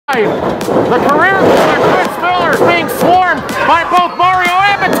The career of Chris Miller is being swarmed by both Mario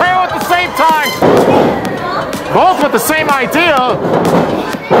and Mateo at the same time. Both with the same idea.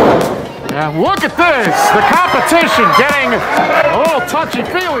 And look at this. The competition getting a little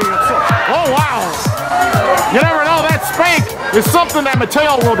touchy-feely. Oh, wow. You never know. That spank is something that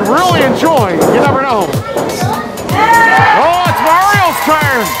Mateo would really enjoy. You never know. Oh, it's Mario's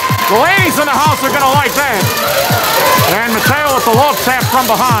turn. The ladies in the house are going to like that. And Mateo with the love tap from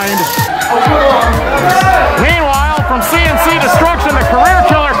behind. Meanwhile, from CNC Destruction, the career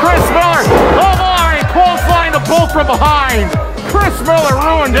killer, Chris Miller. Oh my, clothesline to both from behind. Chris Miller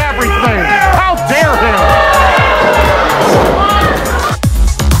ruined everything. How dare him?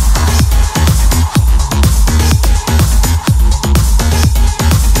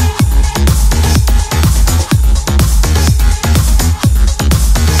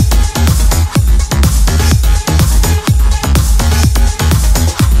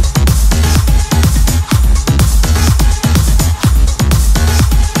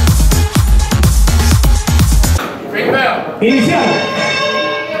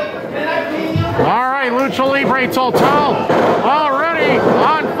 All right, Lucha Libre Total already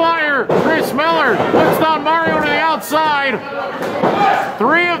on fire. Chris Miller puts down Mario to the outside.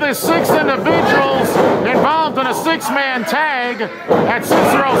 3 of the 6 individuals involved in a 6-man tag at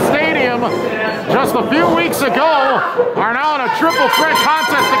Cicero Stadium just a few weeks ago are now in a triple threat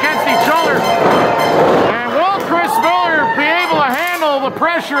contest against each other. And will Chris Miller be able to handle the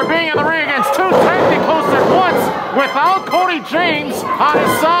pressure of being in the ring against 2 technicals at once without Cody James on his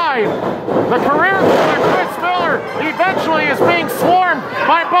side? The career of Chris Miller eventually is being swarmed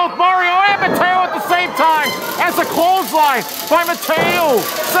by both Mario and Mateo at the same time as a clothesline by Mateo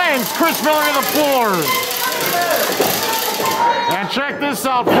sends Chris Miller to the floor. And check this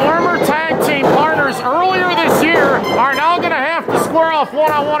out, former tag team partners earlier this year are now going to have to square off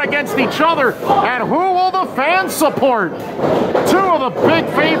one-on-one against each other. And who will the fans support? 2 of the big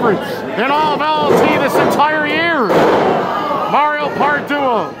favorites in all of LLT this entire year. Mario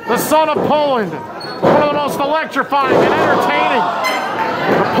Pardua, the son of Poland, one of the most electrifying and entertaining.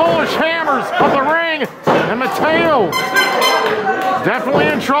 The Polish hammers of the ring, and Mateo definitely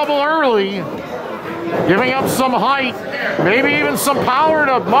in trouble early, giving up some height, maybe even some power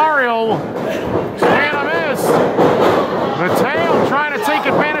to Mario. And a miss. Mateo trying to take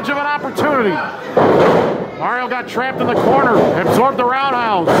advantage of an opportunity. Mario got trapped in the corner, absorbed the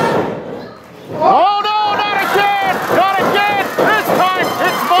roundhouse. Oh no, not again! Not again! This time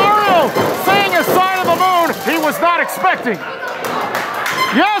it's Mario seeing a sign of the moon he was not expecting.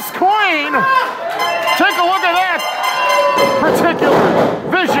 Yes, Queen! Take a look at that particular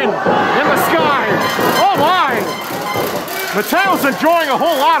vision in the sky. Oh my! Mateo's enjoying a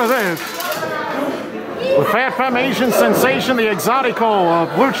whole lot of this. With Fat Femme Asian Sensation, the Exotico of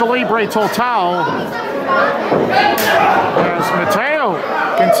Lucha Libre Total, as Mateo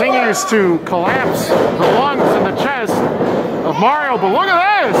continues to collapse the lungs and the chest of Mario. But look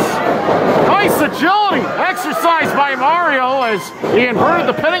at this! Nice agility exercised by Mario as he inverted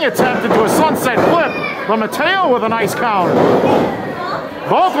the pinning attempt into a sunset flip. But Mateo with a nice counter.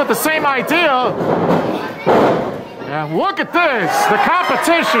 Both with the same idea. And look at this, the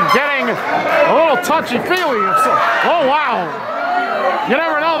competition getting a little touchy-feely. Oh, wow. You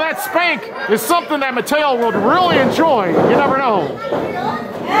never know, that spank is something that Mateo would really enjoy. You never know.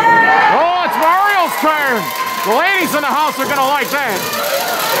 Oh, it's Mario's turn. The ladies in the house are going to like that.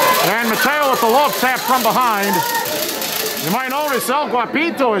 And Mateo with the love tap from behind. You might notice El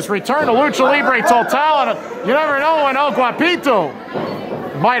Guapito has returned to Lucha Libre Total, and you never know when El Guapito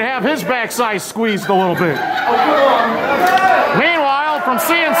might have his backside squeezed a little bit. Meanwhile, from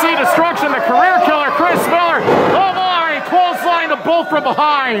CNC Destruction, the career killer, Chris Miller. Oh my, clothesline to both from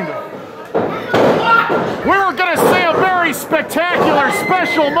behind. We were going to see a very spectacular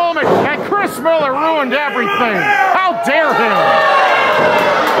special moment, and Chris Miller ruined everything. How dare him?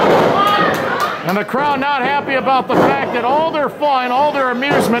 And the crowd not happy about the fact that all their fun, all their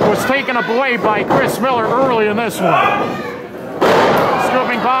amusement was taken away by Chris Miller early in this one.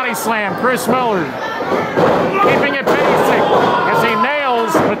 Scooping body slam, Chris Miller keeping it basic as he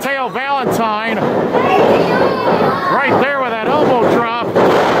nails Mateo Valentine right there with that elbow drop.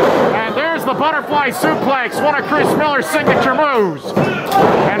 And there's the butterfly suplex, one of Chris Miller's signature moves.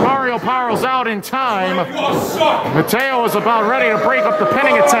 And Mario powers out in time. Mateo is about ready to break up the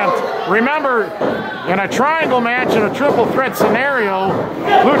pinning attempt. Remember, in a triangle match in a triple threat scenario,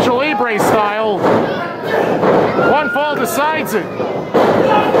 Lucha Libre style, one fall decides it.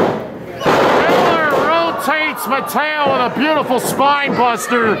 Miller rotates Mateo with a beautiful spine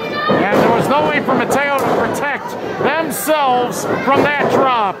buster, and there was no way for Mateo to protect themselves from that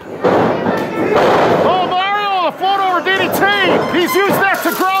drop. Oh, Mario with a float over DDT. He's used that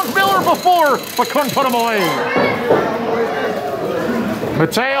to ground Miller before, but couldn't put him away.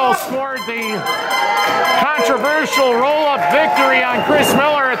 Mateo scored the controversial roll-up victory on Chris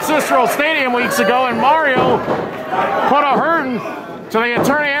Miller at Cicero Stadium weeks ago, and Mario put a hurting to the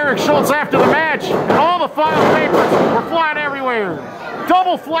attorney Eric Schultz after the match, and all the file papers were flying everywhere.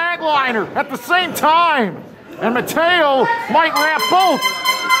 Double flatliner at the same time, and Mateo might wrap both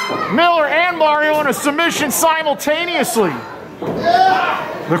Miller and Mario in a submission simultaneously.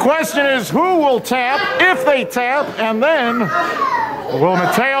 The question is, who will tap, if they tap, and then will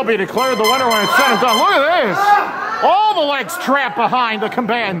Mateo be declared the winner when it's said and done? Look at this! All the legs trapped behind the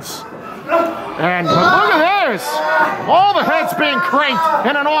combatants. And look at this! All the heads being cranked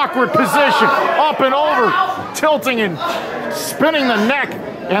in an awkward position, up and over, tilting and spinning the neck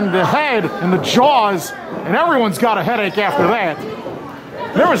and the head and the jaws, and everyone's got a headache after that.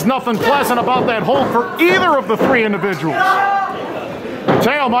 There was nothing pleasant about that hold for either of the three individuals.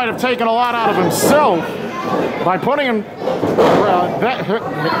 Mateo might have taken a lot out of himself by putting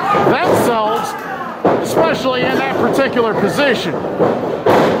themselves, especially in that particular position.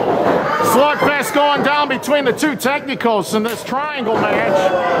 Slugfest going down between the two technicals in this triangle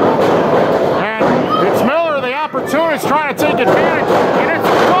match. And it's Miller, the opportunist, trying to take advantage. And it's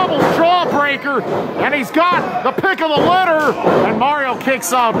a double jawbreaker. And he's got the pick of the litter. And Mario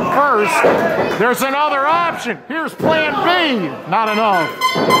kicks out first. There's another option. Here's plan B. Not enough.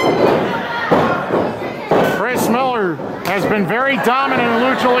 Chris Miller has been very dominant in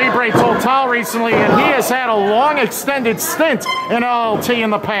Lucha Libre Total recently, and he has had a long extended stint in LLT in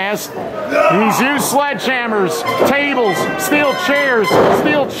the past. He's used sledgehammers, tables, steel chairs,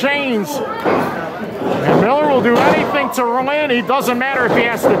 steel chains. And Miller will do anything to win. He doesn't matter if he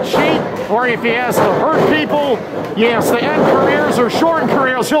has to cheat or if he has to hurt people. He has to end careers or shorten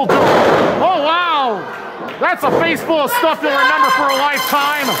careers. He'll do it. Oh, wow! That's a face full of stuff you'll remember for a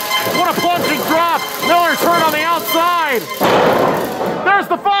lifetime. What a plunging drop. Miller's hurt on the outside. There's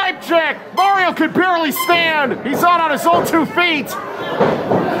the 5 check. Mario could barely stand. He's out on his own 2 feet.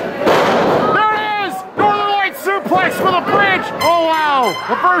 There it is. Northern Light suplex for the bridge. Oh, wow.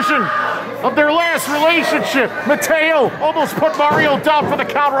 A version of their last relationship. Mateo almost put Mario down for the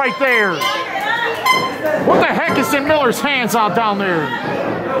count right there. What the heck is in Miller's hands out down there?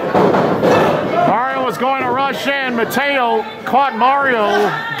 Mario was going to rush in. Mateo caught Mario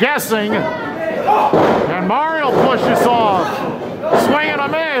guessing. And Mario pushes off. Swing and a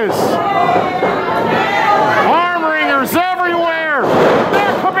miss. Arm ringers everywhere.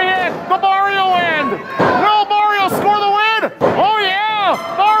 There could be it. The Mario end. Will Mario score the win? Oh, yeah.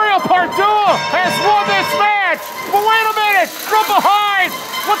 Mario Pardua has won this match. But wait a minute. From behind.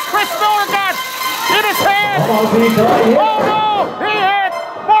 What's Chris Miller got in his hand? Oh, no. He hit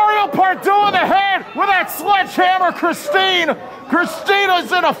Mario Pardua in the head with that sledgehammer, Christine.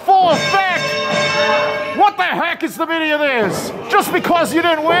 Christina's in a full effect. What the heck is the meaning of this? Just because you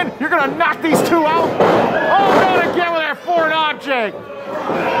didn't win, you're going to knock these two out? Oh, not again with that foreign object.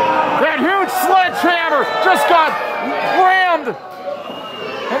 That huge sledgehammer just got rammed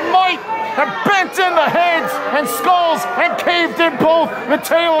and might have bent in the heads and skulls and caved in both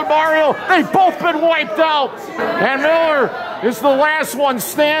Mateo and Mario. They've both been wiped out. And Miller is the last one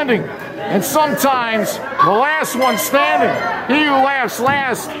standing. And sometimes the last one standing, he who laughs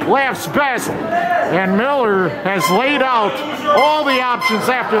last, laughs best. And Miller has laid out all the options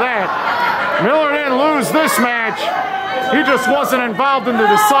after that. Miller didn't lose this match. He just wasn't involved in the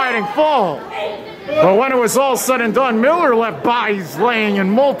deciding fall. But when it was all said and done, Miller left bodies laying in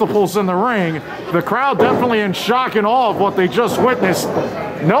multiples in the ring. The crowd definitely in shock and awe of what they just witnessed.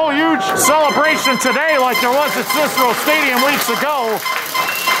 No huge celebration today like there was at Cicero Stadium weeks ago.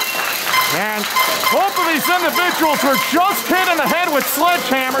 And both of these individuals were just hit in the head with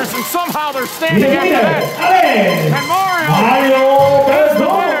sledgehammers, and somehow they're standing after that. And Mario is the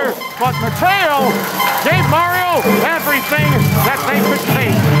winner, but Mateo gave Mario everything that they could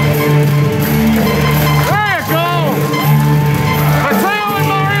take.